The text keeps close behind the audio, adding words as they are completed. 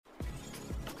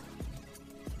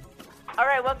All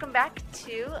right, welcome back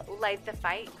to Light the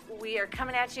Fight. We are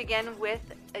coming at you again with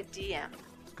a DM.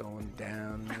 Going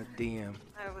down the DM.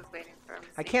 I was waiting for him.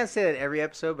 I can't say it every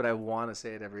episode, but I want to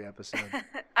say it every episode.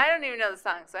 I don't even know the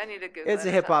song, so I need to Google it. It's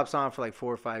a hip hop song for like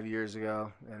 4 or 5 years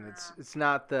ago, and it's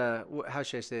not the, how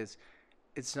should I say this?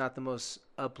 It's not the most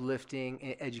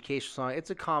uplifting educational song.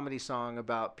 It's a comedy song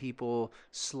about people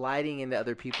sliding into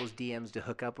other people's DMs to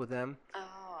hook up with them.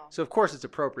 Oh. So of course it's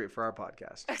appropriate for our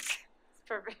podcast. It's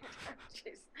perfect.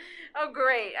 Jeez. Oh,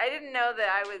 great. I didn't know that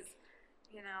I was,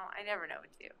 I never know what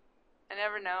to do. I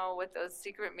never know what those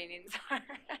secret meanings are.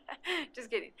 Just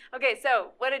kidding. Okay,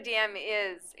 so what a DM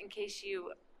is, in case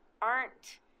you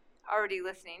aren't already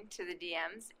listening to the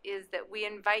DMs, is that we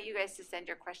invite you guys to send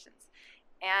your questions.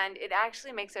 And it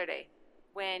actually makes our day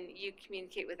when you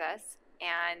communicate with us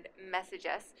and message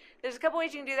us. There's a couple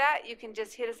ways you can do that. You can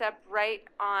just hit us up right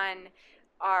on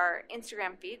our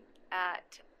Instagram feed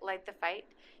at Light the Fight.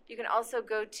 You can also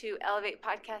go to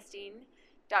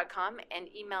elevatepodcasting.com and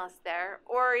email us there,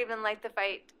 or even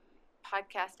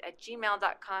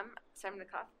lightthefightpodcast@gmail.com. Sorry, I'm going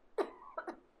to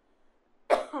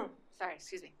cough. Sorry,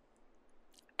 excuse me.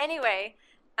 Anyway,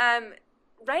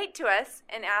 write to us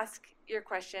and ask your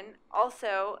question.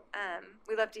 Also,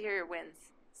 we love to hear your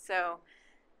wins. So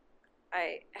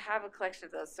I have a collection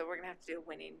of those, so we're going to have to do a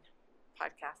winning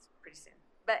podcast pretty soon.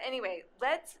 But anyway,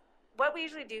 what we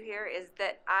usually do here is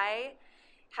that I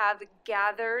have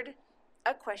gathered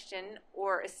a question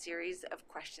or a series of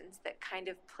questions that kind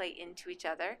of play into each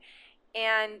other.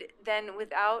 And then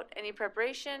without any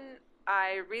preparation,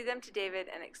 I read them to David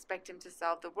and expect him to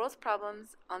solve the world's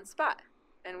problems on the spot.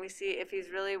 And we see if he's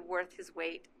really worth his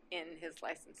weight in his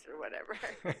license or whatever.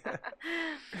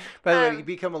 By the way, you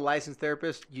become a licensed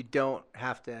therapist, you don't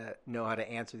have to know how to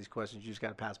answer these questions. You just got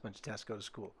to pass a bunch of tests, go to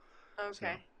school.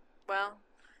 Okay. Well,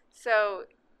 so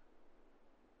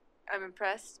I'm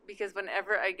impressed because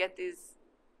whenever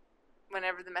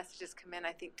the messages come in,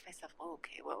 I think to myself, oh,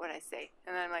 okay, what would I say?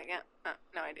 And then I'm like,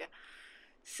 no idea.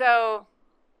 So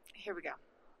here we go.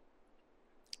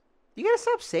 You got to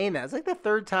stop saying that. It's like the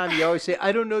third time you always say,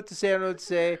 I don't know what to say, I don't know what to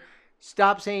say.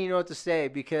 Stop saying you know what to say,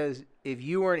 because if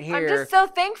you weren't here... I'm just so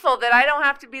thankful that I don't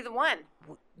have to be the one.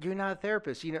 You're not a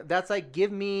therapist. That's like,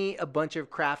 give me a bunch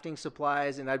of crafting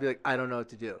supplies, and I'd be like, I don't know what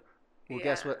to do. Well,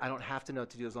 guess what? I don't have to know what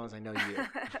to do as long as I know you.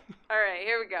 All right,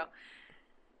 here we go.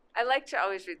 I like to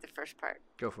always read the first part.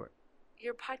 Go for it.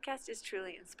 Your podcast is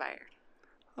truly inspired.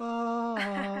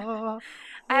 I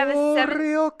have a 7...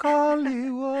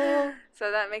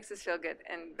 So that makes us feel good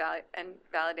and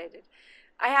validated.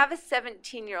 I have a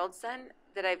 17-year-old son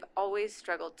that I've always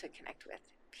struggled to connect with.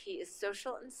 He is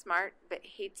social and smart, but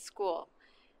hates school.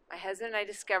 My husband and I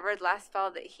discovered last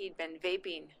fall that he'd been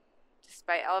vaping,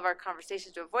 despite all of our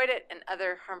conversations to avoid it and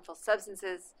other harmful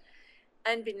substances.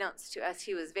 Unbeknownst to us,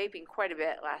 he was vaping quite a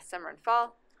bit last summer and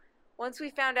fall. Once we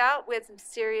found out, we had some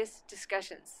serious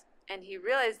discussions, and he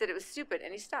realized that it was stupid,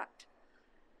 and he stopped.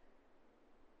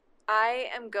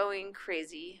 I am going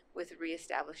crazy with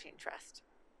reestablishing trust.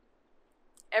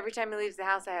 Every time he leaves the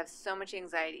house, I have so much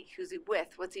anxiety. Who's he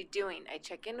with? What's he doing? I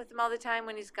check in with him all the time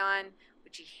when he's gone,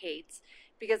 which he hates,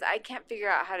 because I can't figure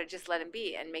out how to just let him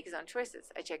be and make his own choices.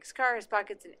 I check his car, his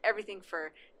pockets, and everything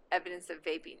for evidence of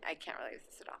vaping. I can't relate with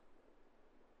this at all.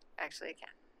 Actually, I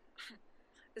can.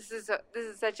 This is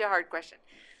such a hard question.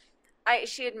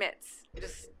 She admits,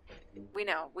 we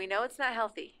know it's not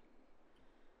healthy.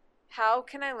 How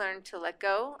can I learn to let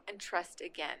go and trust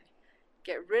again?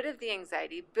 Get rid of the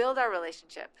anxiety, build our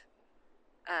relationship.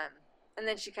 And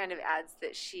then she kind of adds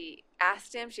that she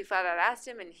flat out asked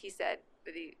him, and he said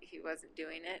that he wasn't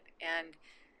doing it, and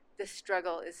the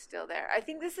struggle is still there. I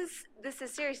think this is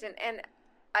serious, and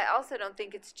I also don't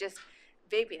think it's just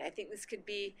vaping. I think this could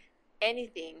be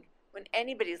anything when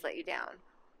anybody's let you down,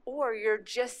 or you're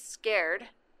just scared.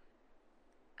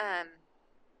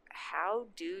 How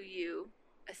do you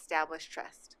establish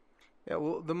trust? Yeah,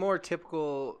 well, the more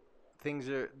typical things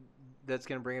that's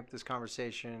going to bring up this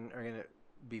conversation are going to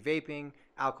be vaping,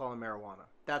 alcohol, and marijuana.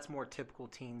 That's more typical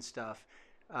teen stuff.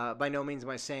 By no means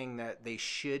am I saying that they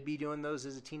should be doing those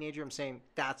as a teenager. I'm saying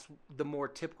that's the more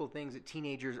typical things that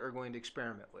teenagers are going to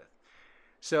experiment with.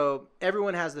 So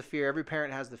everyone has the fear, every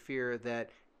parent has the fear that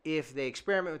if they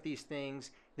experiment with these things,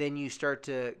 then you start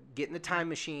to get in the time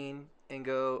machine and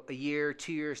go a year,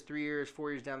 2 years, 3 years,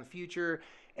 4 years down the future,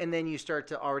 and then you start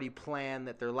to already plan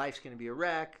that their life's going to be a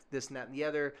wreck, this and that and the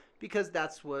other, because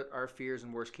that's what our fears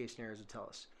and worst case scenarios would tell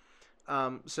us.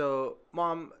 So,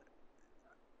 Mom,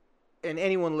 and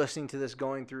anyone listening to this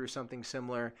going through something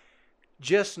similar,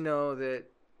 just know that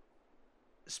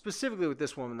specifically with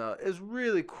this woman, though, it's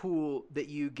really cool that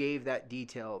you gave that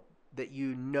detail, that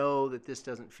you know that this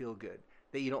doesn't feel good.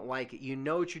 that you don't like it. You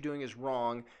know what you're doing is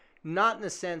wrong, not in the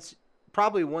sense,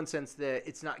 probably one sense that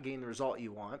it's not getting the result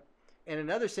you want. In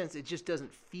another sense, it just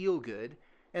doesn't feel good.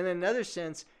 And in another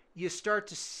sense, you start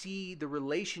to see the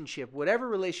relationship, whatever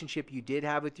relationship you did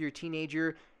have with your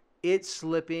teenager, it's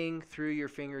slipping through your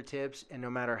fingertips. And no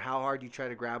matter how hard you try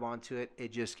to grab onto it,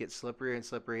 it just gets slipperier and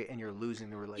slipperier, and you're losing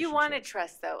the relationship. You want to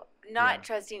trust, though. Not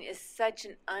trusting is such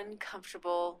an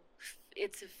uncomfortable,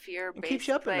 it's a fear-based It keeps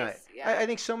you up place. at night. Yeah. I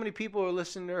think so many people are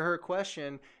listening to her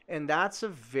question, and that's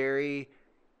a really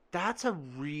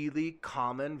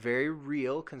common, very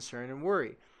real concern and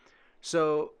worry.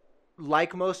 So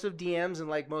like most of DMs and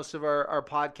like most of our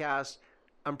podcasts,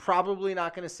 I'm probably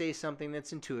not going to say something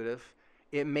that's intuitive.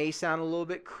 It may sound a little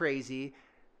bit crazy,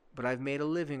 but I've made a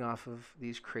living off of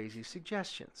these crazy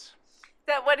suggestions.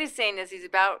 That what he's saying is he's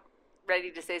about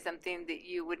ready to say something that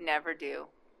you would never do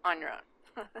on your own.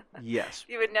 Yes.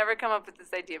 You would never come up with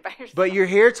this idea by yourself. But you're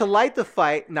here to light the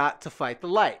fight, not to fight the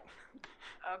light.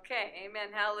 Okay. Amen.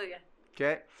 Hallelujah.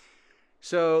 Okay.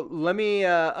 So let me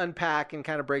unpack and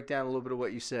kind of break down a little bit of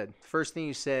what you said. First thing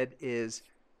you said is,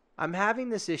 I'm having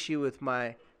this issue with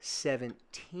my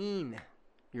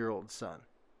 17-year-old son.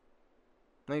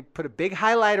 Let me put a big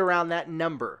highlight around that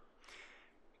number.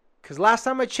 Because last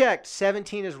time I checked,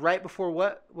 17 is right before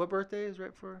what? What birthday is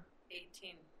right before?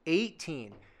 18.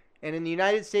 18. And in the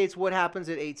United States, what happens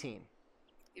at 18?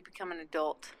 You become an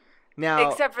adult. Now,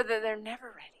 Except for that they're never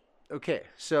ready. okay,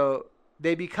 so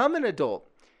they become an adult.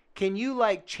 Can you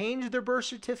like change their birth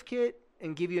certificate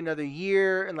and give you another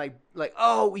year and like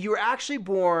oh, you were actually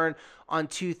born on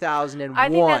 2001? I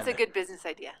think that's a good business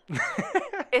idea.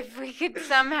 If we could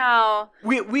somehow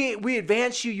we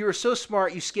advanced you. You were so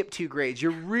smart. You skipped 2 grades.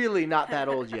 You're really not that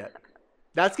old yet.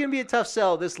 That's gonna be a tough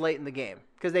sell this late in the game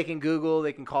because they can Google,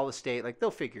 they can call the state, like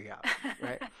they'll figure you out,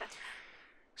 right?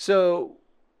 So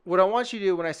what I want you to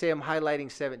do when I say I'm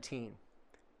highlighting 17,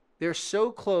 they're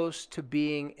so close to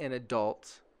being an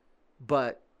adult,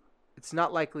 but it's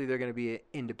not likely they're going to be an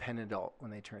independent adult when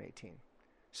they turn 18.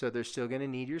 So they're still going to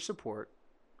need your support.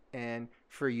 And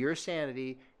for your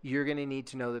sanity, you're going to need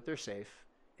to know that they're safe.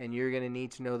 And you're going to need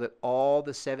to know that all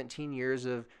the 17 years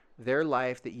of their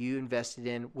life that you invested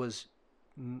in wasn't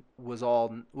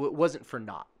for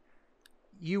naught.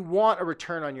 You want a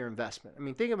return on your investment. I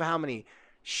mean, think of how many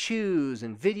shoes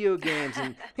and video games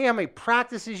and think how many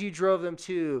practices you drove them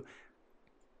to.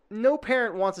 No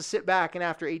parent wants to sit back and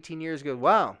after 18 years go,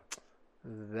 wow,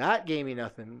 that gave me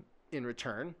nothing in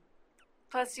return.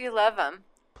 Plus you love them.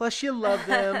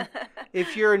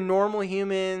 If you're a normal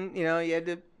human,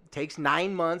 it takes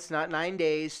 9 months, not 9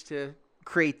 days to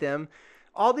create them.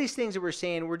 All these things that we're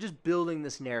saying, we're just building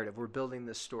this narrative. We're building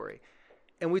this story.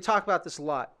 And we talk about this a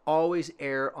lot. Always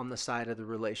err on the side of the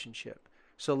relationship.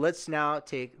 So let's now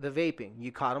take the vaping.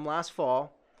 You caught him last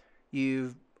fall.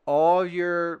 All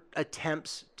your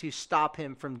attempts to stop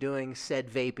him from doing said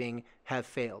vaping have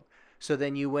failed. So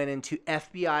then you went into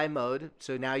FBI mode.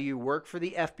 So now you work for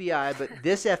the FBI, but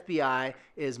this FBI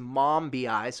is Mom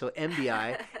BI, so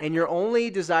MBI. And your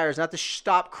only desire is not to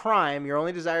stop crime. Your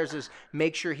only desire is to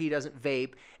make sure he doesn't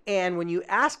vape. And when you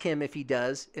ask him if he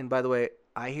does, and by the way,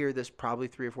 I hear this probably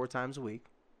 3 or 4 times a week,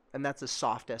 and that's a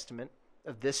soft estimate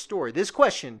of this story. This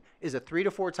question is a 3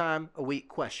 to 4 time a week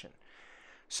question.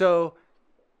 So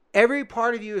every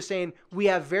part of you is saying, we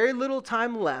have very little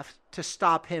time left to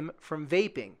stop him from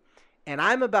vaping. And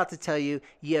I'm about to tell you,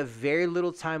 you have very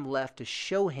little time left to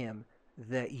show him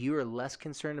that you are less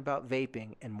concerned about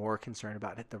vaping and more concerned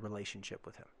about the relationship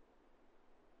with him.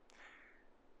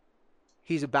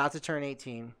 He's about to turn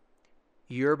 18.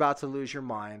 You're about to lose your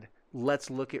mind. Let's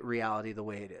look at reality the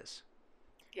way it is.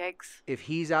 Yikes. If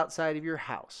he's outside of your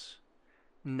house,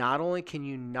 not only can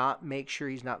you not make sure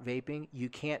he's not vaping, you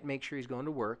can't make sure he's going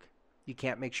to work, you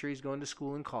can't make sure he's going to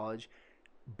school and college,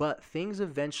 but things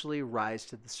eventually rise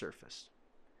to the surface.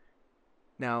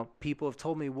 Now, people have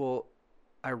told me, well,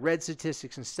 I read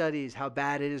statistics and studies how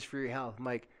bad it is for your health. I'm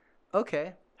like,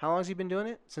 okay, how long has he been doing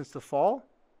it? Since the fall?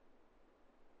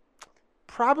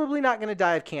 Probably not going to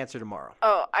die of cancer tomorrow.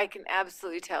 Oh, I can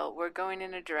absolutely tell. We're going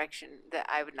in a direction that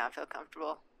I would not feel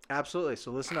comfortable. Absolutely.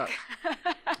 So listen up.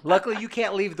 Luckily, you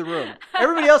can't leave the room.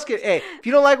 Everybody else can. Hey, if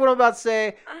you don't like what I'm about to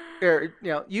say, or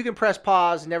you can press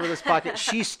pause. Never this pocket.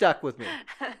 She's stuck with me.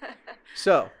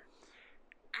 So,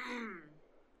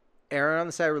 erring on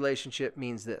the side of relationship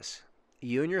means this: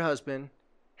 you and your husband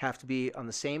have to be on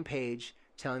the same page,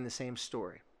 telling the same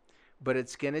story. But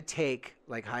it's going to take,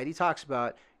 like Heidi talks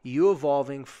about, you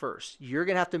evolving first. You're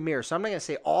going to have to mirror. So I'm not going to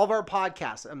say all of our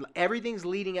podcasts. Everything's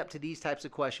leading up to these types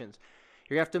of questions.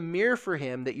 You're going to have to mirror for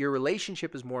him that your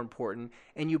relationship is more important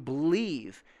and you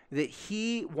believe that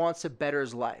he wants to better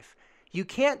his life. You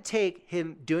can't take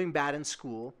him doing bad in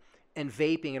school and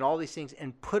vaping and all these things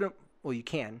and put him, well, you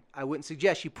can. I wouldn't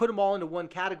suggest you put them all into one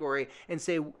category and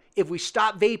say, if we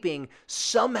stop vaping,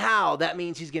 somehow that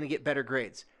means he's going to get better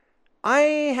grades. I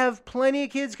have plenty of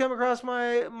kids come across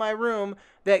my room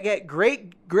that get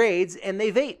great grades and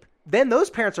they vape. Then those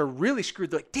parents are really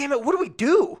screwed. They're like, damn it, what do we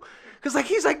do? Because like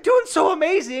he's like doing so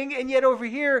amazing, and yet over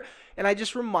here, and I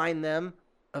just remind them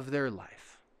of their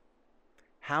life.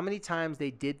 How many times they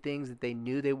did things that they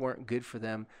knew they weren't good for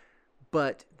them,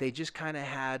 but they just kind of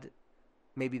had,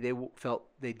 maybe they felt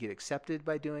they'd get accepted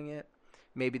by doing it.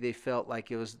 Maybe they felt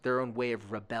like it was their own way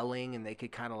of rebelling, and they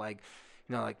could kind of like,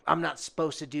 you know, like, I'm not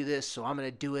supposed to do this, so I'm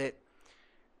going to do it.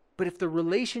 But if the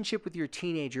relationship with your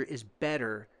teenager is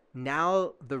better,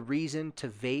 now the reason to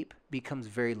vape becomes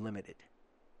very limited.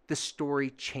 The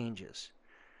story changes.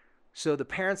 So the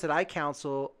parents that I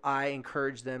counsel, I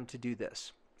encourage them to do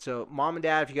this. So mom and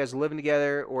dad, if you guys are living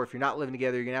together, or if you're not living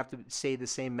together, you're going to have to say the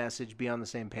same message, be on the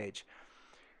same page.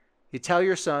 You tell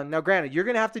your son, now granted, you're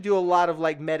going to have to do a lot of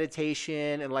like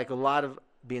meditation and like a lot of,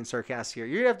 being sarcastic here,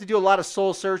 you're going to have to do a lot of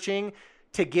soul searching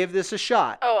to give this a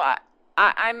shot. Oh,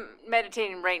 I'm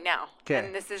meditating right now. Okay.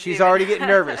 And this is She's already getting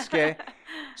nervous, okay?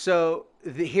 So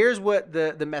here's what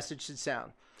the message should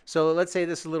sound. So let's say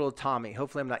this is little Tommy.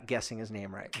 Hopefully I'm not guessing his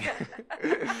name right.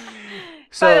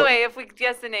 So, by the way, if we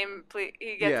guess the name, please,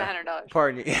 he gets $100.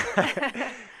 Pardon me.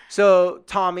 So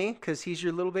Tommy, because he's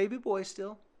your little baby boy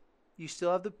still. You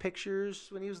still have the pictures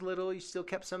when he was little. You still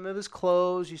kept some of his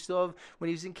clothes. You still have, when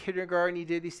he was in kindergarten, he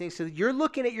did these things. So you're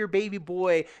looking at your baby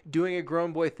boy doing a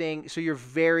grown boy thing. So you're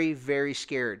very, very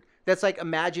scared. That's like,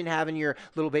 imagine having your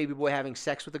little baby boy having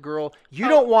sex with a girl. You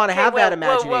don't want to have that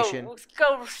imagination. Whoa.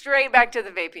 Go straight back to the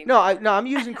vaping. No, I'm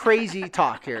using crazy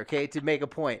talk here, okay, to make a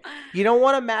point. You don't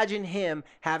want to imagine him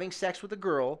having sex with a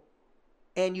girl,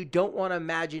 and you don't want to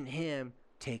imagine him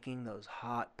taking those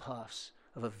hot puffs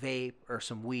of a vape or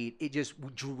some weed. It just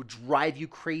would drive you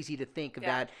crazy to think of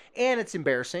that, and it's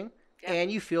embarrassing,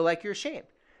 and you feel like you're ashamed.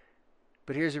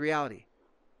 But here's the reality.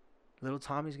 Little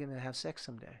Tommy's going to have sex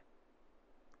someday.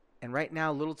 And right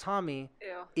now, little Tommy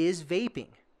is vaping.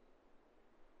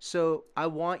 So I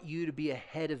want you to be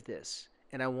ahead of this,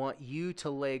 and I want you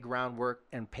to lay groundwork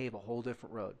and pave a whole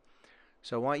different road.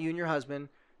 So I want you and your husband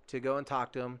to go and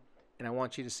talk to him, and I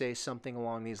want you to say something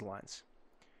along these lines.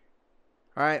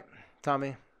 All right,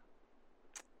 Tommy.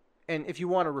 And if you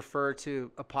want to refer to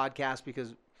a podcast,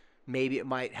 because maybe it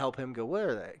might help him go, what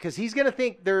are they? Because he's going to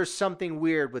think there's something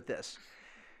weird with this.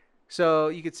 So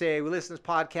you could say, we listened to this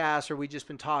podcast, or we just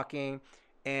been talking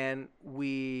and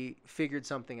we figured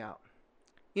something out.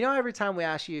 You know, every time we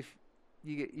ask you if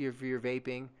you're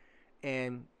vaping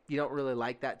and you don't really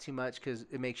like that too much because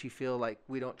it makes you feel like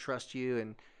we don't trust you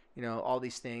and, you know, all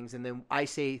these things. And then I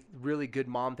say really good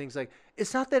mom things like,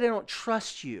 it's not that I don't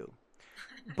trust you,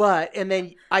 but, and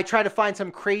then I try to find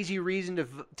some crazy reason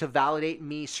to validate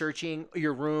me searching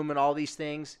your room and all these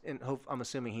things. And I'm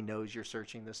assuming he knows you're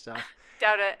searching this stuff.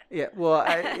 Doubt it. Yeah, well,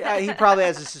 he probably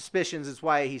has his suspicions. It's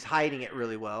why he's hiding it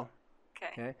really well.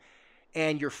 Okay.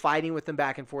 And you're fighting with him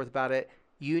back and forth about it.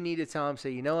 You need to tell him,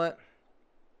 say, you know what?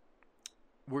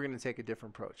 We're going to take a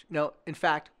different approach. No, in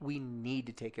fact, we need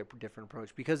to take a different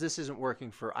approach because this isn't working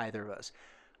for either of us.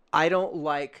 I don't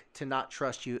like to not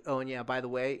trust you. Oh, and yeah, by the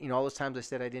way, you know, all those times I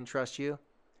said I didn't trust you,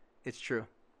 it's true.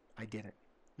 I didn't.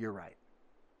 You're right.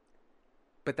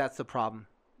 But that's the problem,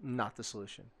 not the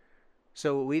solution.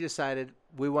 So we decided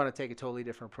we want to take a totally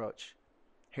different approach.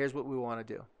 Here's what we want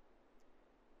to do.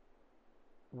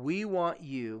 We want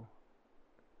you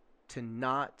to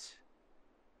not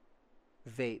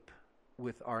vape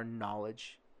with our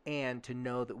knowledge and to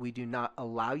know that we do not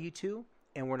allow you to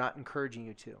and we're not encouraging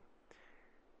you to.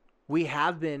 We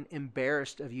have been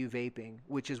embarrassed of you vaping,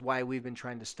 which is why we've been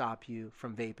trying to stop you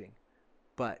from vaping.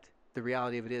 But the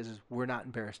reality of it is we're not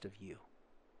embarrassed of you.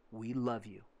 We love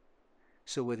you.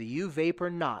 So whether you vape or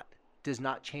not does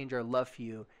not change our love for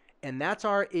you. And that's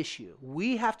our issue.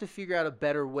 We have to figure out a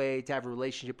better way to have a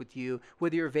relationship with you,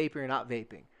 whether you're vaping or not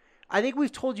vaping. I think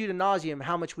we've told you to nauseam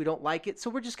how much we don't like it, so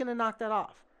we're just going to knock that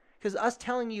off. Because us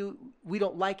telling you we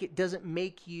don't like it doesn't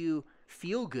make you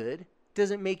feel good,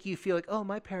 doesn't make you feel like, oh,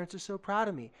 my parents are so proud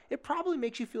of me. It probably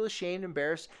makes you feel ashamed,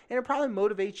 embarrassed, and it probably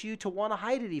motivates you to want to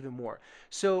hide it even more.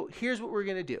 So here's what we're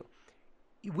going to do.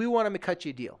 We want to cut you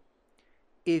a deal.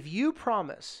 If you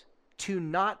promise to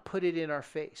not put it in our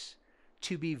face,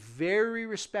 to be very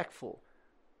respectful,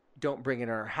 don't bring it in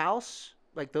our house,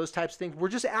 like those types of things. We're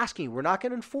just asking. We're not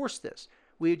going to enforce this.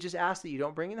 We just ask that you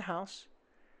don't bring it in the house.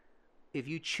 If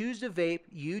you choose to vape,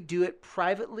 you do it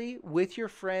privately with your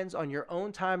friends on your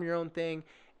own time, your own thing.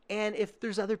 And if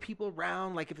there's other people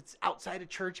around, like if it's outside of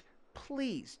church,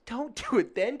 please don't do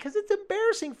it then, because it's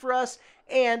embarrassing for us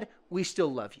and we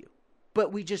still love you,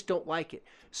 but we just don't like it.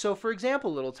 So for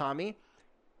example, little Tommy,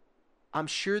 I'm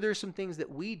sure there's some things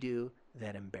that we do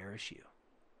that embarrass you.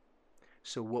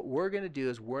 So what we're going to do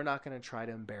is we're not going to try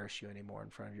to embarrass you anymore in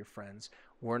front of your friends.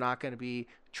 We're not going to be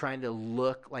trying to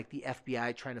look like the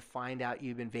FBI trying to find out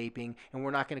you've been vaping, and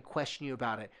we're not going to question you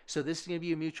about it. So this is going to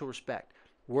be a mutual respect.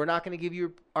 We're not going to give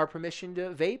you our permission to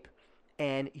vape,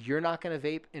 and you're not going to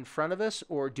vape in front of us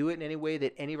or do it in any way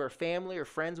that any of our family or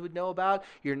friends would know about.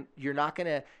 You're not going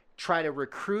to try to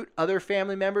recruit other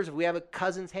family members. If we have a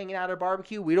cousins hanging out at a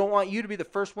barbecue, we don't want you to be the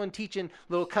first one teaching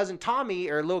little cousin Tommy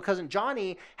or little cousin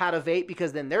Johnny how to vape,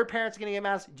 because then their parents are going to get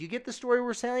mad. Do you get the story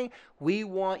we're saying? We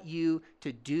want you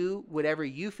to do whatever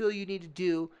you feel you need to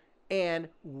do, and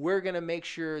we're going to make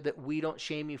sure that we don't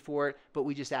shame you for it, but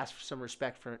we just ask for some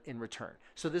respect in return.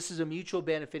 So this is a mutual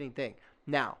benefiting thing.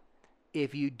 Now,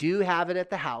 if you do have it at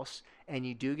the house and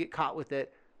you do get caught with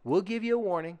it, we'll give you a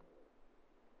warning.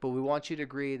 But we want you to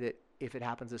agree that if it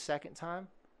happens a second time,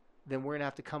 then we're going to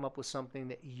have to come up with something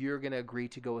that you're going to agree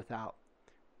to go without.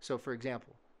 So, for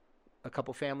example, a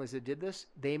couple families that did this,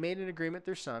 they made an agreement with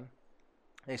their son.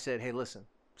 They said, hey, listen,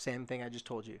 same thing I just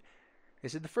told you. They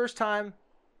said, the first time,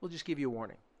 we'll just give you a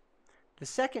warning. The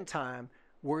second time,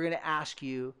 we're going to ask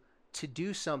you to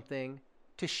do something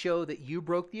to show that you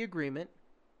broke the agreement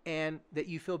and that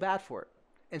you feel bad for it.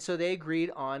 And so they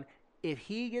agreed on, if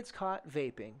he gets caught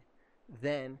vaping,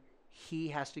 then he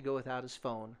has to go without his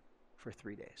phone for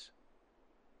 3 days.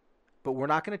 But we're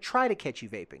not going to try to catch you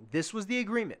vaping. This was the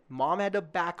agreement. Mom had to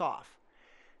back off.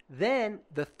 Then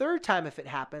the third time, if it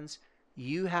happens,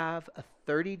 you have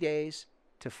 30 days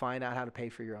to find out how to pay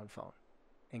for your own phone.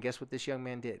 And guess what this young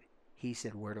man did? He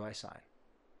said, where do I sign?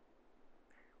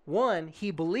 One,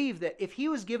 he believed that if he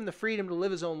was given the freedom to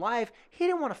live his own life, he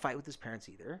didn't want to fight with his parents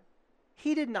either.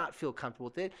 He did not feel comfortable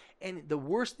with it. And the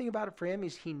worst thing about it for him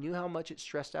is he knew how much it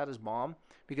stressed out his mom,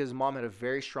 because his mom had a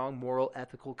very strong moral,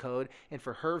 ethical code. And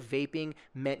for her, vaping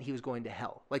meant he was going to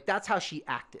hell. Like, that's how she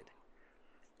acted.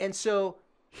 And so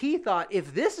he thought,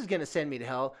 if this is going to send me to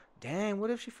hell, dang, what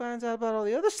if she finds out about all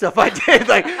the other stuff I did?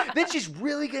 Like, then she's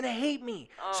really going to hate me.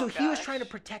 Oh, so he was gosh. trying to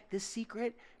protect this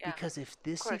secret, because if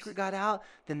this Of course. secret got out,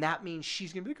 then that means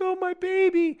she's going to be like, oh, my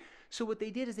baby. So what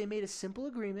they did is they made a simple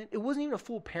agreement. It wasn't even a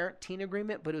full parent-teen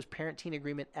agreement, but it was parent-teen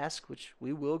agreement-esque, which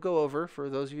we will go over for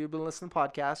those of you who've been listening to the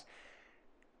podcast.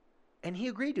 And he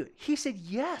agreed to it. He said,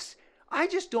 yes, I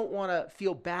just don't want to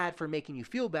feel bad for making you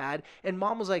feel bad. And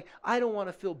mom was like, I don't want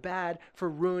to feel bad for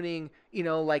ruining,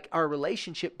 like our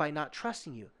relationship by not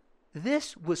trusting you.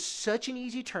 This was such an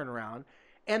easy turnaround.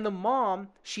 And the mom,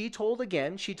 she told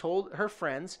her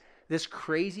friends this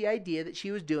crazy idea that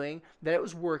she was doing, that it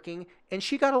was working. And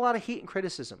she got a lot of heat and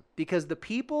criticism, because the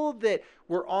people that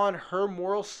were on her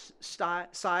moral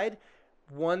side,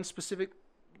 one specific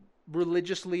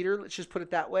religious leader, let's just put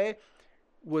it that way,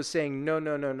 was saying,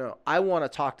 no. I want to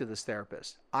talk to this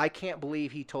therapist. I can't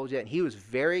believe he told you that. And he was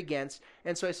very against.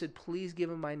 And so I said, please give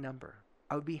him my number.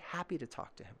 I would be happy to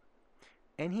talk to him.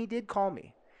 And he did call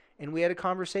me. And we had a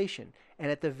conversation.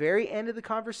 And at the very end of the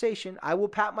conversation, I will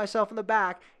pat myself on the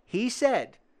back. He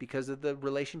said, because of the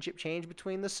relationship change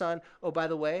between the son, oh, by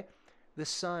the way, the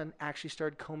son actually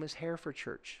started combing his hair for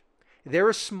church. There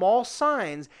were small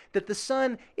signs that the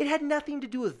son, it had nothing to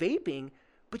do with vaping,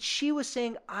 but she was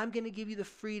saying, I'm going to give you the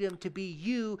freedom to be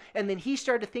you. And then he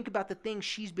started to think about the things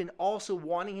she's been also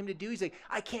wanting him to do. He's like,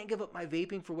 I can't give up my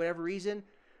vaping for whatever reason,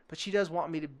 but she does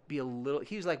want me to be a little,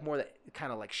 he was like more that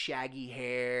kind of like shaggy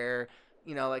hair,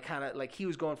 like kind of like he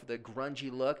was going for the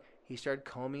grungy look. He started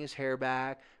combing his hair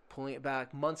back, pulling it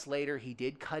back. Months later, he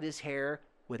did cut his hair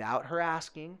without her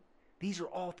asking. These are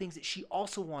all things that she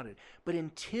also wanted. But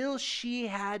until she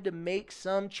had to make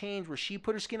some change where she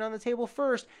put her skin on the table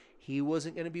first, he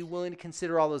wasn't going to be willing to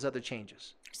consider all those other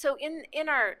changes. So in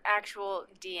our actual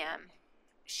DM,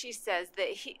 she says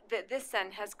that this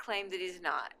son has claimed that he's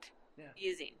not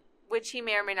using, which he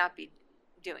may or may not be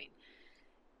doing.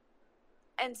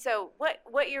 And so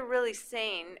what you're really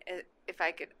saying, if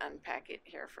I could unpack it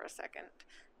here for a second,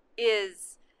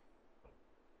 is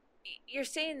you're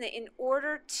saying that in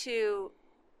order to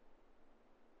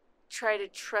try to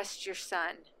trust your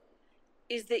son,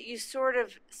 is that you sort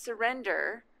of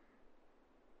surrender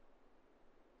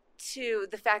to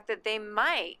the fact that they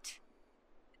might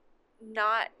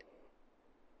not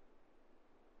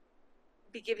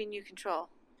be giving you control.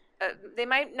 They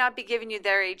might not be giving you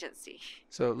their agency.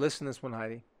 So listen to this one,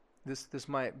 Heidi. This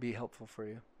might be helpful for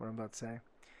you, what I'm about to say.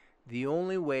 The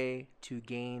only way to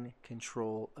gain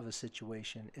control of a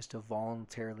situation is to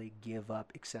voluntarily give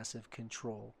up excessive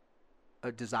control,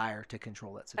 a desire to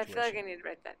control that situation. I feel like I need to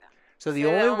write that down. So Say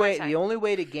that one more time. the only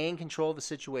way to gain control of a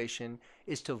situation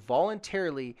is to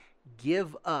voluntarily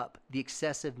give up the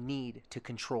excessive need to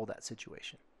control that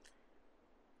situation.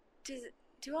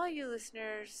 Do all you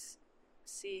listeners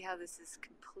see how this is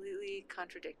completely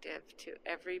contradictory to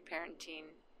every parenting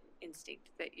instinct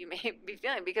that you may be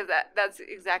feeling? Because that's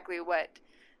exactly what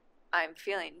I'm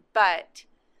feeling. But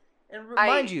and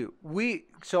remind you,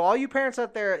 so all you parents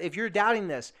out there, if you're doubting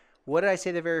this, what did I say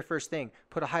the very first thing?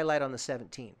 Put a highlight on the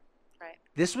 17. Right.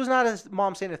 This was not a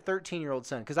mom saying a 13-year-old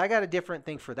son, because I got a different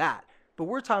thing for that. But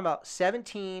we're talking about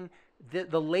 17,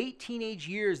 the late teenage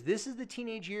years. This is the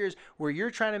teenage years where you're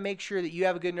trying to make sure that you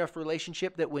have a good enough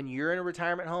relationship that when you're in a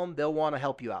retirement home, they'll want to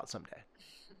help you out someday.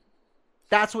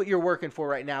 That's what you're working for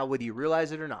right now, whether you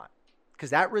realize it or not.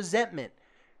 Because that resentment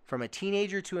from a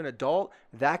teenager to an adult,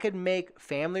 that could make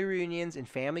family reunions and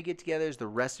family get-togethers the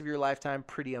rest of your lifetime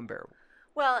pretty unbearable.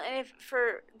 Well, and if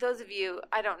for those of you,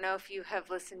 I don't know if you have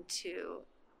listened to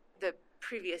the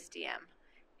previous DM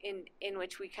in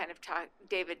which we kind of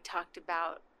David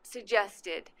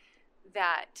suggested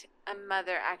that a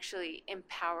mother actually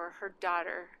empower her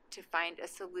daughter to find a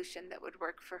solution that would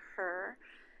work for her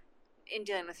in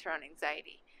dealing with her own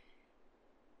anxiety.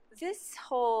 This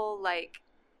whole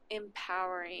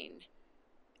empowering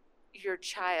your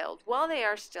child while they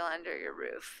are still under your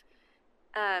roof,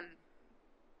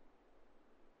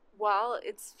 while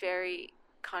it's very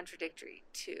contradictory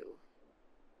to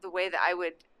the way that I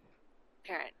would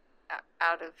parent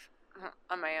out of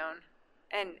on my own,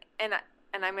 and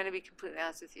I'm going to be completely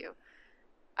honest with you,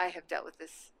 I have dealt with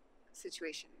this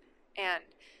situation, and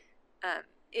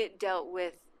it dealt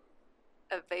with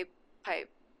a vape pipe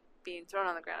being thrown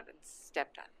on the ground and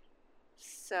stepped on.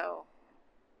 So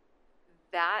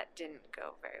that didn't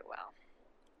go very well.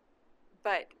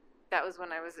 But that was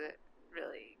when I was a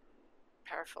really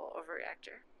powerful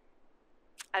overreactor.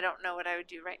 I don't know what I would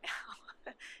do right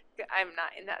now. I'm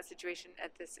not in that situation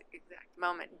at this exact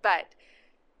moment. But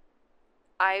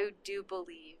I do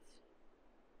believe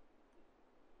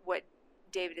what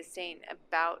David is saying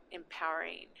about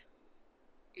empowering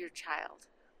your child.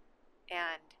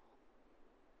 And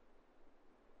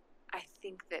I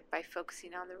think that by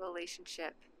focusing on the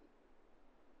relationship,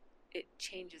 it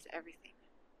changes everything.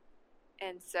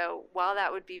 And so while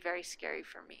that would be very scary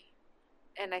for me,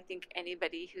 and I think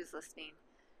anybody who's listening,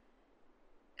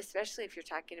 especially if you're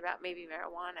talking about maybe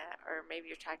marijuana or maybe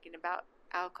you're talking about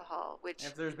alcohol, which...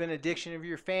 If there's been addiction of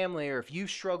your family or if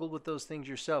you've struggled with those things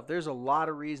yourself, there's a lot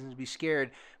of reasons to be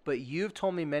scared. But you've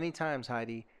told me many times,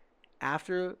 Heidi,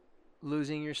 after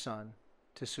losing your son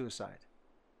to suicide,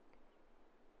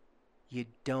 you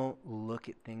don't look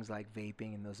at things like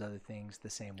vaping and those other things the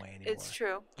same way anymore. It's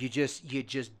true. You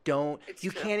just don't. It's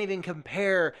you true. Can't even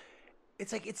compare.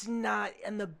 It's like it's not.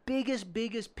 And the biggest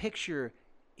picture,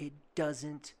 it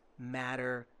doesn't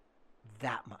matter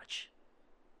that much.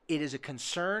 It is a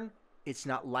concern. It's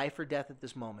not life or death at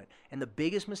this moment. And the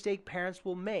biggest mistake parents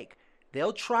will make,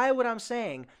 they'll try what I'm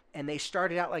saying, and they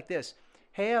start it out like this.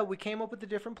 Hey, we came up with a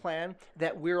different plan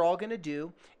that we're all going to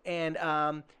do.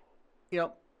 And,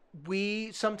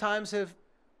 we sometimes have,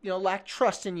 lacked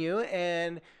trust in you.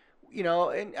 And,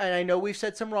 and I know we've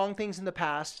said some wrong things in the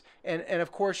past. And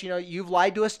of course, you've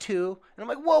lied to us too. And I'm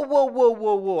like,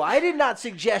 whoa. I did not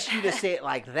suggest you to say it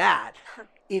like that.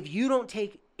 If you don't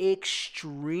take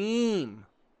extreme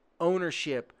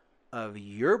ownership of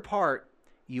your part,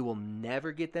 you will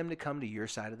never get them to come to your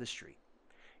side of the street.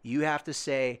 You have to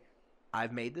say,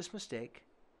 I've made this mistake.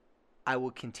 I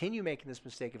will continue making this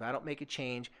mistake if I don't make a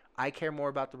change. I care more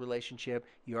about the relationship.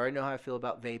 You already know how I feel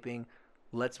about vaping.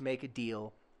 Let's make a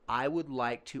deal. I would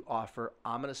like to offer,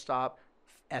 I'm going to stop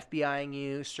FBIing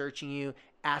you, searching you,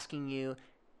 asking you.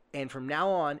 And from now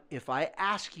on, if I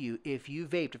ask you if you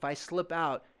vaped, if I slip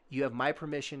out, you have my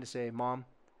permission to say, Mom,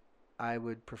 I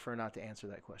would prefer not to answer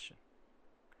that question.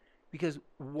 Because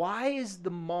why is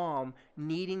the mom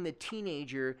needing the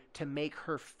teenager to make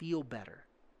her feel better?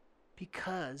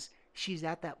 Because she's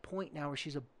at that point now where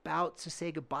she's about to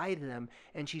say goodbye to them,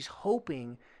 and she's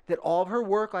hoping that all of her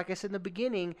work, like I said in the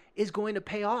beginning, is going to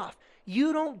pay off.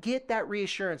 You don't get that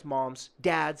reassurance, moms,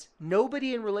 dads.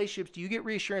 Nobody in relationships do you get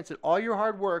reassurance that all your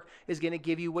hard work is going to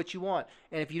give you what you want.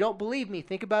 And if you don't believe me,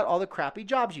 think about all the crappy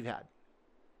jobs you've had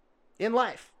in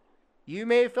life. You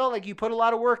may have felt like you put a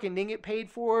lot of work and didn't get paid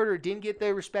for it or didn't get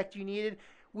the respect you needed.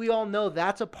 We all know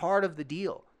that's a part of the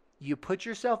deal. You put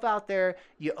yourself out there,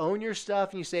 you own your stuff,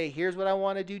 and you say, here's what I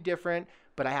want to do different,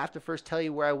 but I have to first tell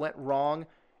you where I went wrong.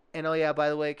 And oh yeah, by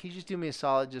the way, can you just do me a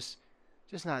solid? Just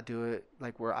not do it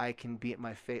like where I can be at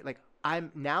my face. Like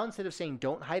I'm now, instead of saying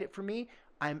don't hide it from me,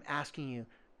 I'm asking you,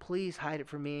 please hide it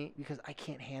from me because I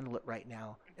can't handle it right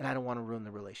now, and I don't want to ruin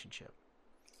the relationship.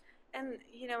 And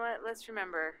you know what? Let's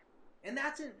remember. And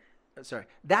that's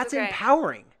Okay.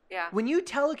 empowering. Yeah. When you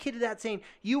tell a kid that saying,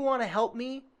 you want to help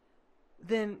me,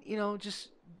 then, just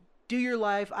do your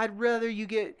life. I'd rather you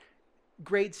get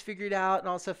grades figured out and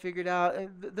all stuff figured out.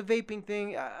 And the vaping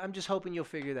thing, I'm just hoping you'll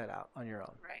figure that out on your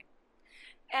own. Right.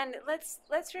 And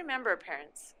let's remember,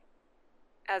 parents,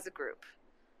 as a group,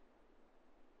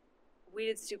 we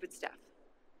did stupid stuff.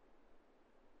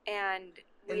 And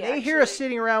they hear us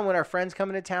sitting around when our friends come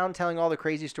into town telling all the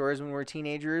crazy stories when we were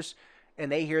teenagers,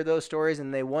 and they hear those stories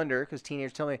and they wonder, because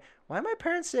teenagers tell me, why my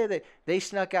parents say that they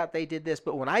snuck out, they did this,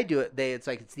 but when I do it, it's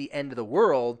like it's the end of the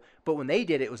world, but when they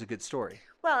did it, it was a good story.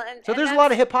 Well, so there's a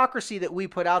lot of hypocrisy that we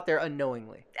put out there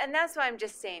unknowingly. And that's why I'm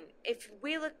just saying, if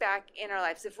we look back in our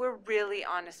lives, if we're really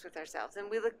honest with ourselves,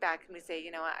 and we look back and we say, you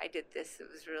know what, I did this, it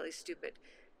was really stupid,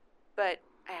 but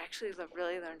I actually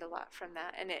really learned a lot from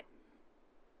that,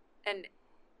 and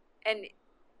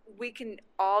we can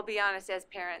all be honest as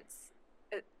parents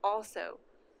also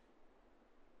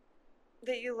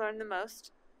that you learn the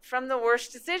most from the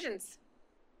worst decisions.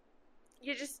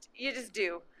 You just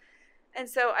do. And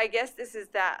so I guess this is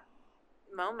that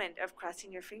moment of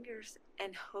crossing your fingers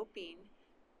and hoping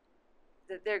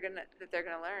that they're gonna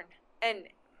learn. And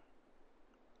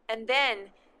then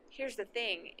here's the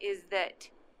thing, is that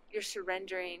you're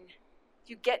surrendering.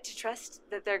 You get to trust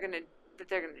that they're gonna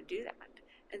do that.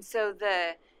 And so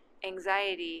the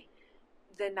anxiety,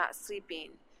 the not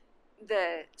sleeping,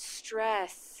 the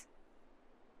stress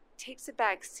takes a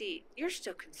back seat. You're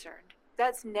still concerned.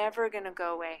 That's never going to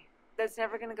go away.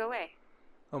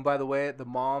 Oh, and by the way, the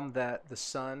mom that the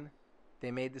son, they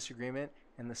made this agreement,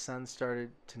 and the son started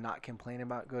to not complain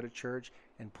about go to church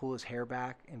and pull his hair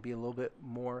back and be a little bit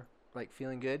more like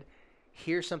feeling good.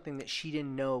 Here's something that she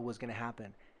didn't know was going to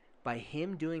happen. By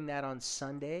him doing that on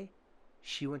Sunday,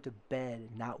 she went to bed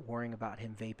not worrying about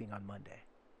him vaping on Monday.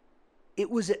 It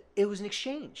was an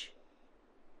exchange.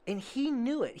 And he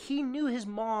knew it. He knew his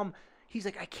mom. He's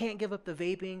like, I can't give up the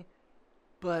vaping,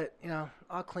 but,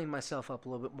 I'll clean myself up a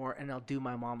little bit more and I'll do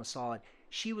my mom a solid.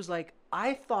 She was like,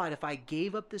 I thought if I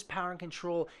gave up this power and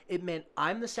control, it meant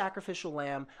I'm the sacrificial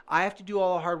lamb. I have to do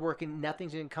all the hard work and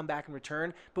nothing's going to come back in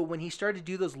return. But when he started to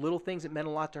do those little things that meant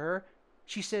a lot to her,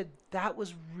 she said, that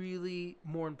was really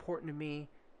more important to me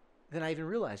than I even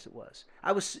realized it was.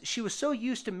 She was so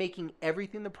used to making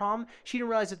everything the problem, she didn't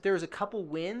realize that there was a couple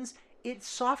wins. It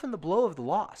softened the blow of the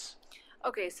loss.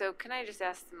 Okay, so can I just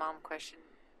ask the mom question?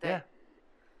 Yeah.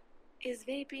 Is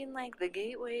vaping like the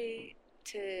gateway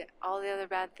to all the other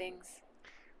bad things?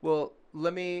 Well,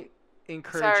 let me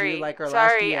encourage you like our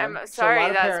last DM. I'm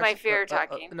sorry, that's my fear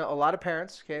talking. No, a lot of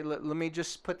parents, okay, let me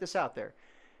just put this out there.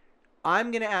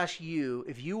 I'm going to ask you,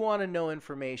 if you want to know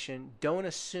information, don't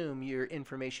assume your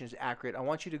information is accurate. I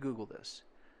want you to Google this.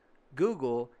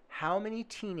 Google how many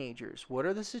teenagers, what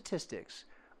are the statistics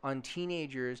on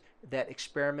teenagers that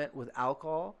experiment with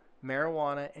alcohol,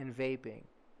 marijuana, and vaping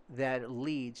that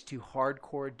leads to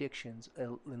hardcore addictions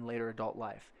in later adult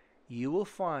life. You will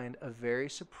find a very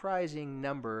surprising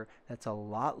number that's a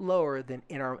lot lower than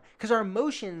because our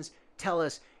emotions tell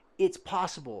us it's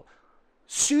possible.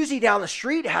 Susie down the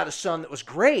street had a son that was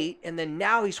great, and then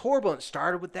now he's horrible. And it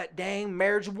started with that dang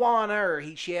marijuana, or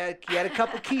he had a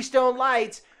couple Keystone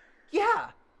Lights.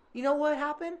 Yeah, you know what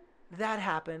happened? That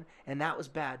happened, and that was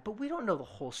bad. But we don't know the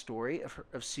whole story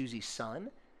of Susie's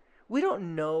son. We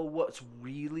don't know what's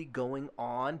really going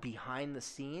on behind the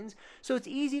scenes. So it's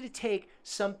easy to take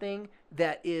something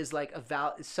that is like a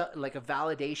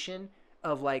validation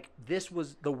of like this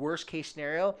was the worst case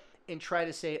scenario and try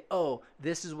to say, oh,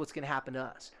 this is what's going to happen to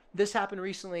us. This happened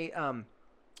recently.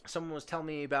 Someone was telling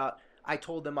me about, I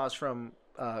told them I was from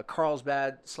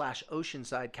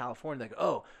Carlsbad/Oceanside, California. Like,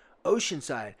 oh,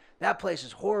 Oceanside, that place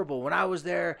is horrible. When I was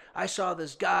there, I saw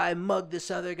this guy mug this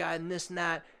other guy and this and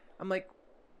that. I'm like,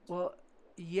 well,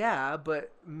 yeah,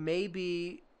 but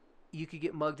maybe you could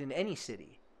get mugged in any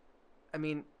city. I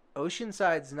mean,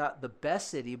 Oceanside's not the best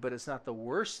city, but it's not the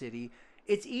worst city.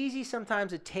 It's easy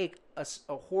sometimes to take a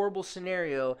horrible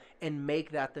scenario and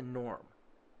make that the norm.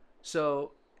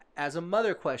 So, as a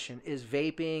mother question, is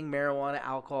vaping, marijuana,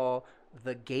 alcohol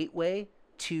the gateway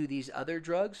to these other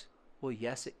drugs? Well,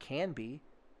 yes, it can be,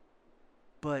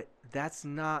 but that's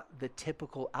not the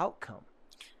typical outcome.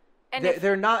 And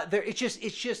they're not. It's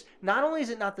just. Not only is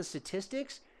it not the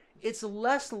statistics, it's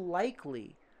less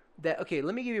likely that. Okay,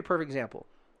 let me give you a perfect example.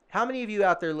 How many of you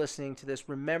out there listening to this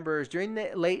remembers during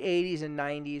the late 80s and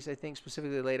 90s, I think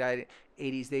specifically the late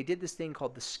 80s, they did this thing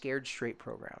called the Scared Straight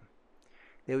program.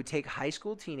 They would take high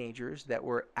school teenagers that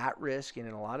were at risk and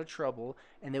in a lot of trouble,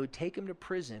 and they would take them to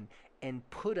prison and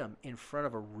put them in front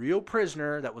of a real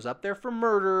prisoner that was up there for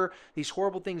murder, these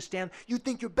horrible things. Stand, you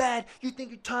think you're bad, you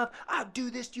think you're tough, I'll do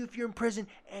this to you if you're in prison,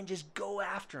 and just go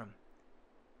after them.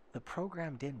 The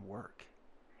program didn't work.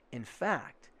 In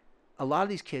fact, a lot of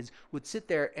these kids would sit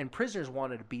there, and prisoners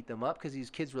wanted to beat them up because these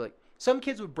kids were like, some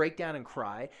kids would break down and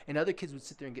cry, and other kids would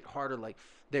sit there and get harder, like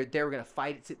they were going to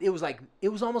fight. It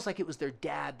was almost like it was their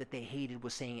dad that they hated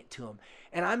was saying it to them.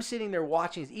 And I'm sitting there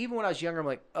watching this. Even when I was younger, I'm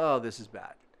like, oh, this is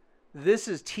bad. This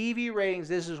is TV ratings.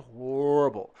 This is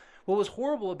horrible. What was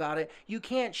horrible about it, you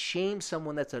can't shame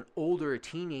someone that's an older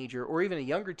teenager or even a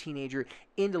younger teenager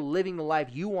into living the life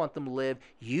you want them to live.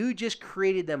 You just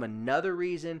created them another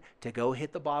reason to go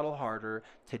hit the bottle harder,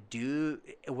 to do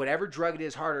whatever drug it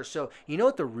is harder. So you know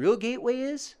what the real gateway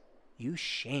is? You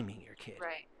shaming your kid.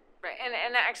 Right.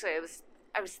 And actually,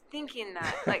 I was thinking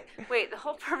that, like, wait, the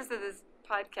whole purpose of this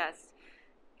podcast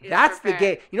That's the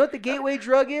gate. You know what the gateway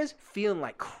drug is? Feeling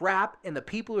like crap, and the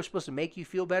people who are supposed to make you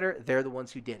feel better, they're the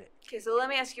ones who did it. Okay, so let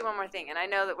me ask you one more thing, and I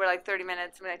know that we're like 30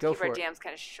 minutes. I'm going to keep our jams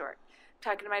kind of short. I'm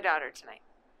talking to my daughter tonight,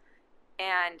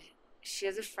 and she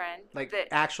has a friend. Like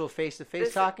actual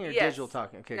face-to-face talking or digital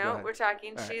talking? Okay, no, go ahead. We're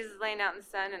talking. All She's laying out in the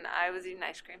sun, and I was eating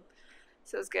ice cream,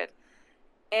 so it was good.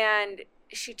 And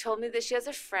she told me that she has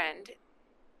a friend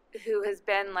who has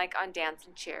been like on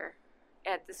dancing chair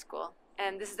at the school.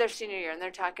 And this is their senior year, and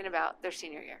they're talking about their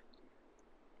senior year.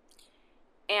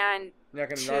 And you're not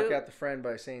going to knock out the friend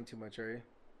by saying too much, are you?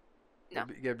 No.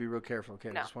 You got to be real careful, okay?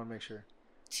 No. I just want to make sure.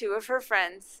 2 of her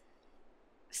friends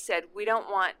said, we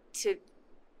don't want to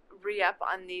re-up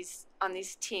on these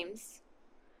teams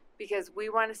because we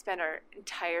want to spend our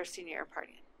entire senior year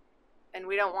partying. And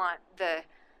we don't want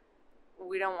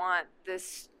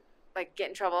this, like, get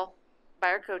in trouble by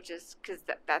our coaches, because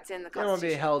that's in the Constitution. They don't want to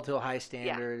be held to a high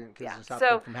standard because it stops so,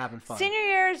 them from having fun. Senior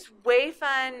year is way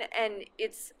fun, and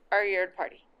it's our yard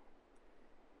party.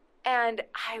 And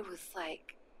I was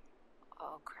like,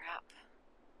 oh, crap.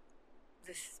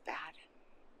 This is bad.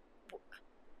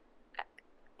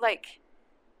 Like,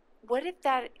 what if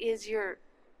that is your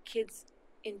kid's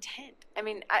intent? I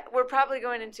mean, we're probably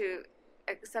going into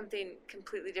something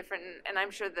completely different, and I'm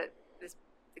sure that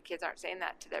the kids aren't saying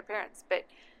that to their parents, but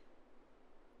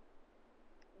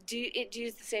do you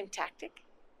use the same tactic?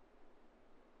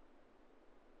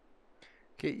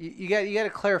 Okay, you got to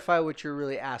clarify what you're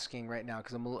really asking right now,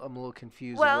 because I'm a little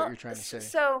confused with what you're trying to say.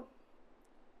 So,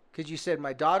 because you said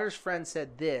my daughter's friend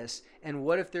said this, and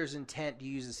what if there's intent to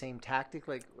use the same tactic?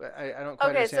 Like I don't quite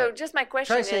understand. Okay, so just my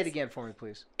question is, try to say it again for me,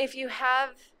 please. If you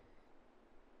have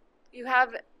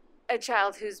a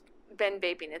child who's been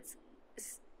vaping,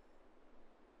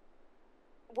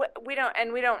 we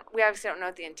obviously don't know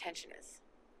what the intention is.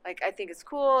 Like, I think it's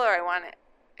cool, or I want it.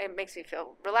 It makes me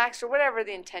feel relaxed, or whatever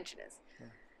the intention is. Yeah.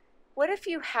 What if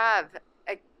you have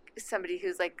somebody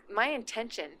who's like, my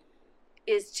intention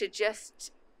is to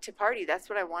party. That's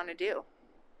what I want to do.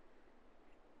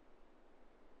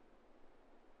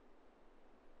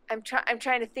 I'm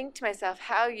trying to think to myself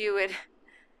how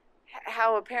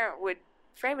a parent would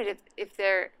frame it if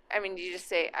they're. I mean, you just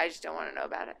say, I just don't want to know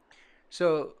about it.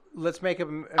 So let's make up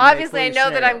a obviously, I know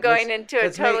scenario. That I'm going into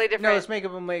a totally different. No, let's make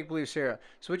up a make-believe scenario.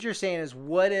 So what you're saying is,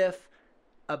 what if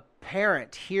a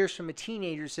parent hears from a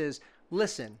teenager, says,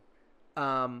 listen,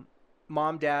 Mom,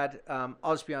 Dad, I'll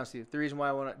just be honest with you. The reason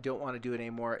why I don't want to do it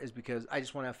anymore is because I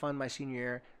just want to have fun my senior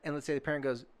year. And let's say the parent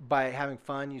goes, by having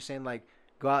fun, you're saying, like,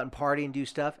 go out and party and do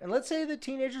stuff. And let's say the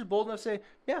teenager's bold enough to say,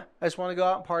 yeah, I just want to go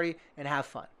out and party and have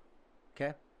fun.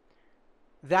 Okay?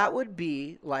 That would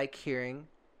be like hearing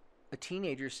a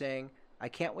teenager saying, I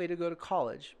can't wait to go to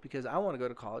college because I want to go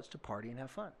to college to party and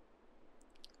have fun.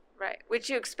 Right. Which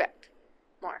you expect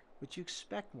more. Which you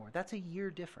expect more. That's a year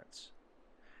difference.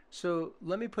 So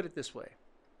let me put it this way.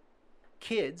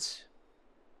 Kids,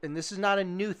 and this is not a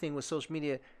new thing with social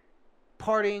media,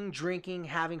 partying, drinking,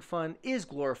 having fun is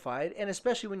glorified. And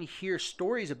especially when you hear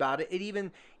stories about it,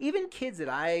 even kids that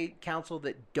I counsel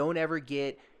that don't ever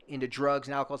get into drugs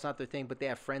and alcohol, it's not their thing, but they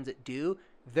have friends that do,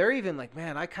 they're even like,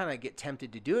 man, I kind of get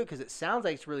tempted to do it because it sounds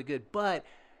like it's really good. But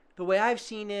the way I've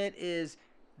seen it is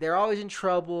they're always in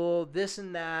trouble, this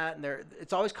and that, and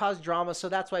it's always caused drama, so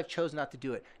that's why I've chosen not to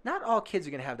do it. Not all kids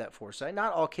are going to have that foresight.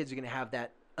 Not all kids are going to have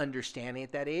that understanding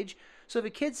at that age. So if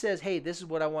a kid says, hey, this is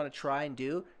what I want to try and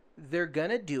do, they're going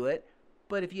to do it.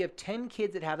 But if you have 10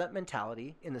 kids that have that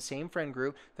mentality in the same friend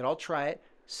group that all try it,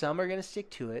 some are going to stick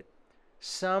to it.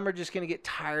 Some are just going to get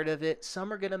tired of it.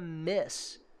 Some are going to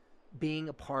miss being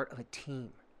a part of a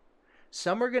team.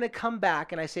 Some are going to come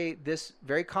back, and I say this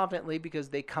very confidently because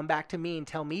they come back to me and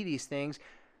tell me these things.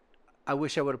 I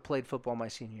wish I would have played football my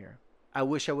senior year. I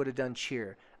wish I would have done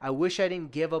cheer. I wish I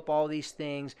didn't give up all these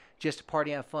things just to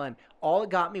party and have fun. All it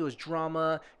got me was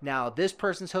drama. Now this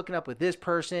person's hooking up with this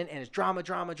person, and it's drama,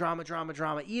 drama, drama, drama,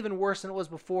 drama, even worse than it was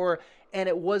before, and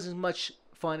it wasn't as much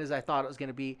fun as I thought it was going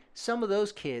to be. Some of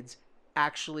those kids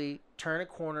actually turn a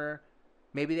corner.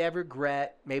 Maybe they have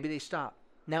regret. Maybe they stop.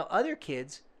 Now other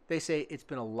kids, they say, it's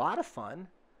been a lot of fun.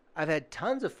 I've had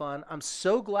tons of fun. I'm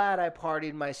so glad I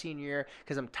partied my senior year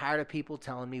because I'm tired of people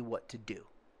telling me what to do.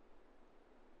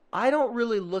 I don't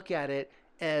really look at it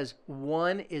as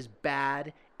one is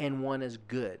bad and one is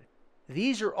good.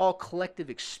 These are all collective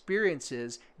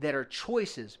experiences that are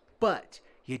choices, but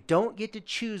you don't get to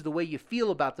choose the way you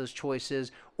feel about those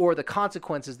choices or the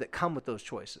consequences that come with those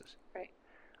choices. Right.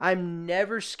 I'm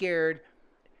never scared.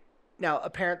 Now, a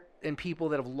parent and people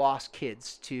that have lost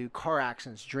kids to car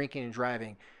accidents, drinking and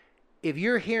driving, if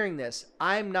you're hearing this,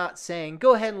 I'm not saying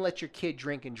go ahead and let your kid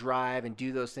drink and drive and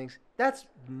do those things. That's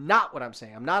not what I'm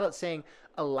saying. I'm not saying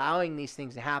allowing these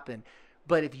things to happen.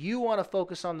 But if you want to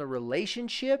focus on the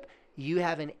relationship, you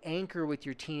have an anchor with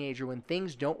your teenager. When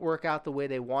things don't work out the way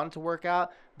they want it to work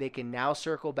out, they can now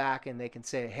circle back and they can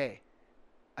say, hey,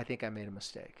 I think I made a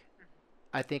mistake.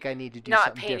 I think I need to do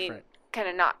something different. Kind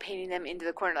of not painting them into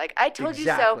the corner. Like, I told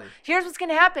Exactly. you so. Here's what's going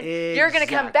to happen. You're going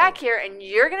to come back here and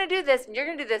you're going to do this and you're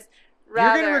going to do this.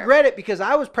 You're going to regret it because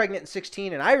I was pregnant at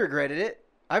 16 and I regretted it.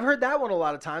 I've heard that one a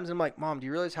lot of times. I'm like, Mom, do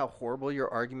you realize how horrible your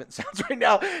argument sounds right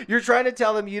now? You're trying to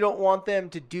tell them you don't want them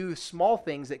to do small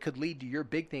things that could lead to your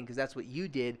big thing because that's what you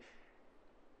did.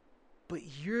 But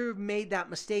you made that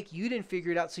mistake. You didn't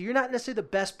figure it out. So you're not necessarily the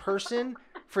best person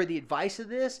for the advice of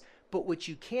this. But what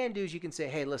you can do is you can say,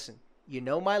 hey, listen, you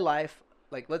know my life.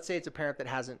 Like, let's say it's a parent that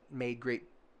hasn't made great,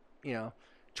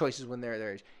 choices when they're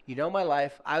their age. You know my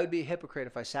life. I would be a hypocrite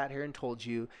if I sat here and told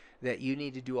you that you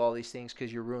need to do all these things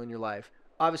because you're ruining your life.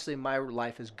 Obviously, my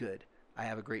life is good. I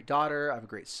have a great daughter. I have a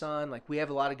great son. Like, we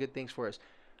have a lot of good things for us.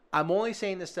 I'm only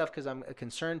saying this stuff because I'm a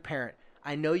concerned parent.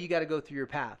 I know you got to go through your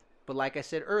path. But like I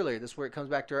said earlier, this is where it comes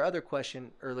back to our other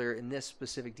question earlier in this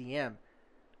specific DM.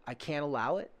 I can't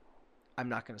allow it. I'm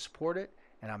not going to support it.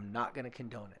 And I'm not going to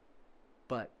condone it.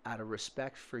 But out of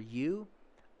respect for you,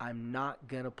 I'm not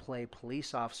going to play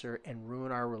police officer and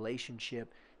ruin our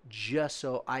relationship just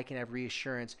so I can have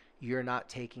reassurance you're not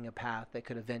taking a path that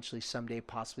could eventually someday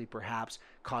possibly perhaps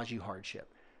cause you hardship.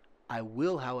 I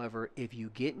will, however, if you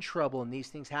get in trouble and these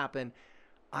things happen,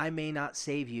 I may not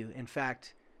save you. In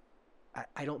fact,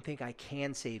 I don't think I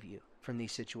can save you from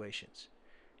these situations.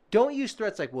 Don't use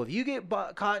threats like, well, if you get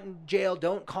caught in jail,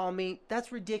 don't call me.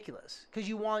 That's ridiculous because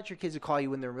you want your kids to call you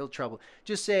when they're in real trouble.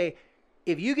 Just say,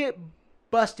 if you get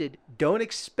busted, don't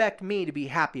expect me to be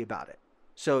happy about it.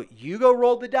 So you go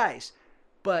roll the dice.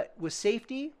 But with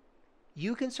safety,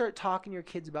 you can start talking to your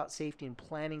kids about safety and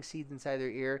planting seeds inside their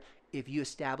ear if you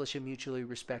establish a mutually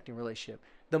respecting relationship.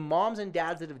 The moms and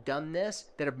dads that have done this,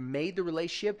 that have made the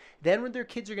relationship, then when their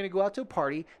kids are going to go out to a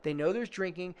party, they know there's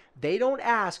drinking, they don't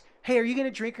ask, hey, are you going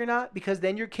to drink or not? Because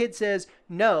then your kid says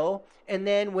no, and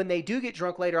then when they do get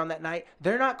drunk later on that night,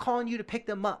 they're not calling you to pick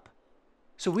them up.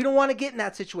 So we don't want to get in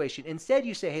that situation. Instead,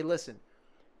 you say, hey, listen,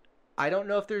 I don't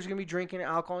know if there's going to be drinking,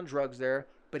 alcohol, and drugs there,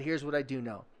 but here's what I do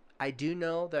know. I do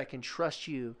know that I can trust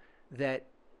you that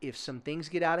if some things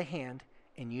get out of hand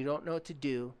and you don't know what to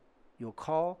do, you'll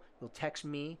call, you'll text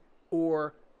me,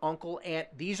 or uncle, aunt.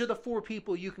 These are the 4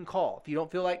 people you can call. If you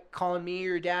don't feel like calling me or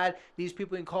your dad, these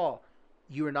people you can call.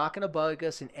 You are not going to bug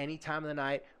us in any time of the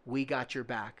night. We got your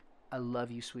back. I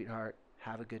love you, sweetheart.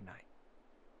 Have a good night.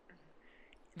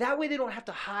 That way they don't have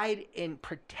to hide and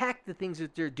protect the things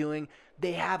that they're doing.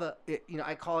 They have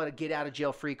I call it a get out of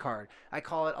jail free card. I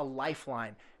call it a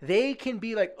lifeline. They can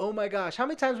be like, oh my gosh, how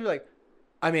many times we're like,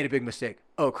 I made a big mistake.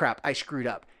 Oh crap, I screwed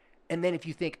up. And then if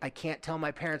you think, I can't tell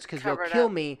my parents because they'll kill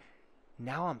me,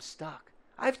 now I'm stuck.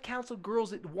 I've counseled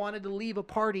girls that wanted to leave a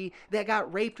party that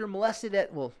got raped or molested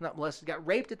not molested, got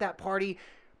raped at that party,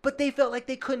 but they felt like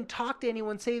they couldn't talk to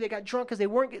anyone, say they got drunk because they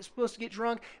weren't supposed to get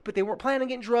drunk, but they weren't planning on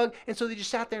getting drugged, and so they just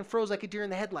sat there and froze like a deer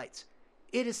in the headlights.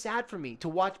 It is sad for me to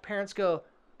watch parents go,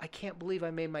 I can't believe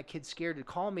I made my kids scared to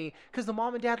call me because the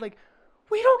mom and dad like,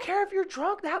 we don't care if you're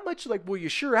drunk that much. Like, well, you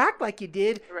sure act like you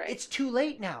did. Right. It's too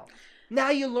late now. Now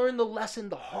you learn the lesson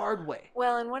the hard way.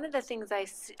 Well, and one of the things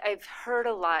I've heard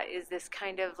a lot is this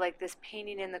kind of like this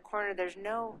painting in the corner. There's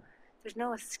no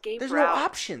escape There's route. no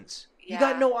options. Yeah. You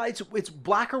got no, it's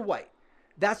black or white.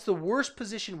 That's the worst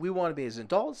position we want to be as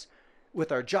adults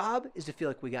with our job, is to feel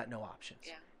like we got no options.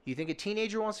 Yeah. You think a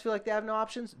teenager wants to feel like they have no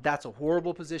options? That's a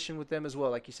horrible position with them as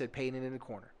well. Like you said, painting in the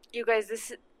corner. You guys,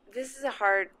 this is a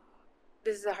hard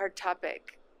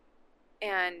topic,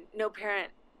 and no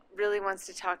parent really wants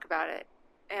to talk about it.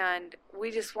 And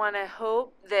we just want to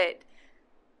hope that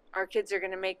our kids are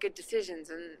going to make good decisions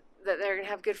and that they're going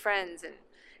to have good friends.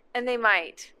 And they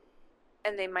might.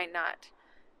 And they might not.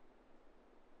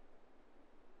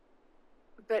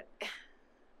 But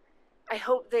I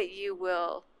hope that you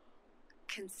will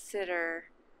consider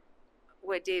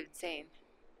what David's saying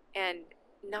and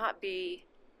not be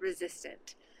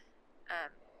resistant.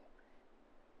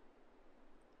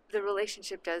 The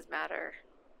relationship does matter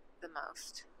the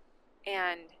most.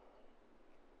 And,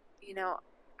 you know,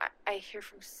 I hear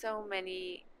from so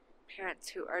many parents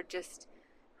who are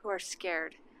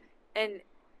scared. And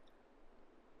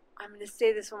I'm going to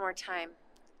say this one more time.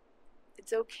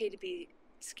 It's okay to be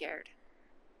scared.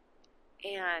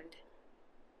 And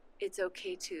it's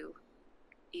okay to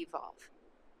evolve.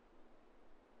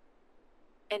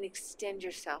 And extend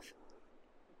yourself.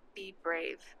 Be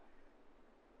brave.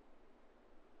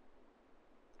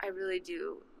 I really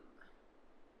do.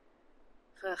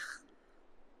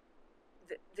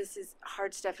 This is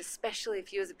hard stuff, especially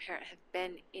if you as a parent have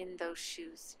been in those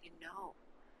shoes. You know.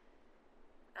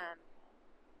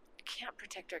 We can't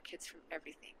protect our kids from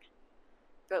everything.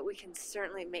 But we can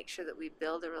certainly make sure that we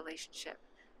build a relationship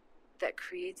that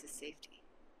creates a safety.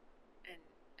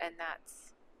 And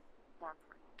that's more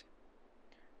important.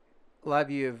 A lot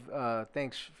of you have,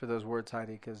 thanks for those words,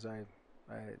 Heidi, because I'm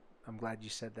glad you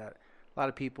said that. A lot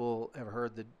of people have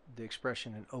heard the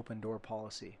expression an open door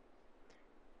policy.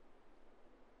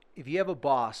 If you have a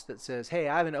boss that says, hey,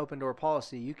 I have an open door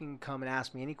policy, you can come and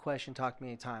ask me any question, talk to me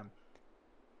anytime.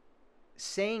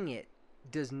 Saying it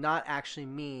does not actually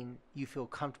mean you feel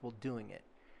comfortable doing it.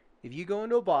 If you go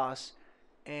into a boss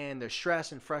and they're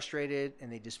stressed and frustrated and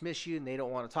they dismiss you and they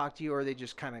don't want to talk to you, or they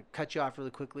just kind of cut you off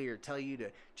really quickly or tell you to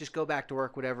just go back to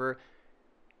work, whatever.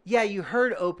 Yeah, you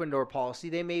heard open door policy.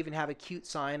 They may even have a cute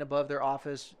sign above their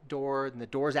office door and the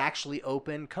door's actually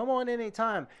open. Come on in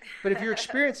anytime. But if your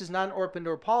experience is not an open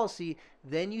door policy,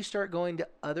 then you start going to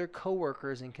other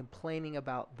coworkers and complaining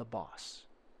about the boss.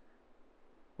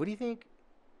 What do you think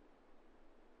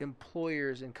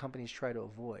employers and companies try to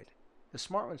avoid? The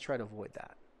smart ones try to avoid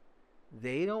that.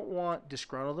 They don't want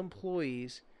disgruntled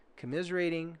employees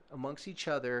commiserating amongst each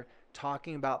other,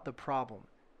 talking about the problem.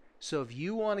 So if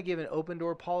you want to give an open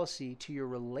door policy to your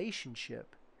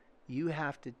relationship, you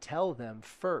have to tell them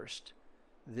first,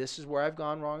 this is where I've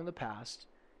gone wrong in the past.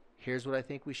 Here's what I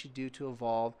think we should do to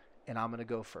evolve, and I'm going to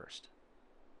go first.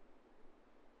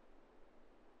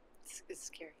 It's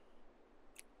scary.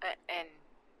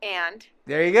 And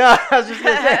there you go. I was just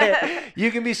going to say, you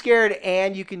can be scared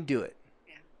and you can do it.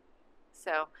 Yeah.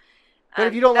 So. But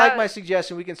if you don't like my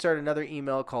suggestion, we can start another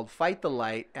email called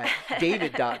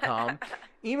fightthelight@david.com.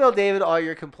 Email David all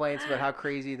your complaints about how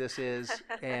crazy this is,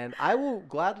 and I will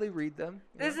gladly read them.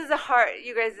 This is a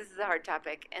hard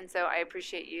topic, and so I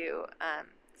appreciate you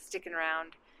sticking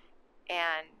around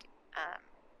and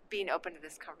being open to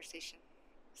this conversation.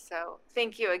 So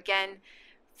thank you again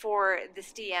for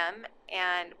this DM,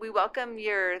 and we welcome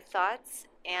your thoughts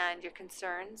and your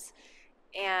concerns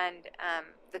and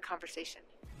the conversation.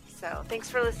 So thanks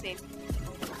for listening.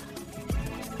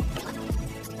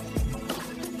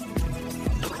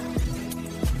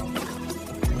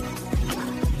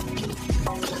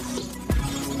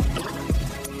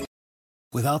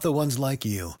 Without the ones like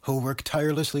you, who work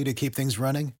tirelessly to keep things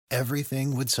running,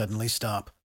 everything would suddenly stop.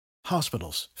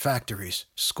 Hospitals, factories,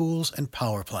 schools, and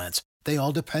power plants, they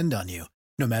all depend on you.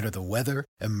 No matter the weather,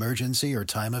 emergency, or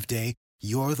time of day,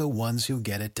 you're the ones who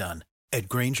get it done. At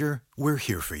Grainger, we're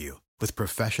here for you with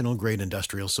professional-grade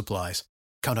industrial supplies.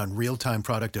 Count on real-time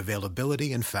product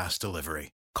availability and fast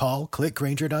delivery. Call, click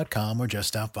Grainger.com, or just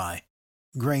stop by.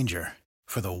 Grainger,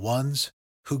 for the ones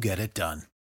who get it done.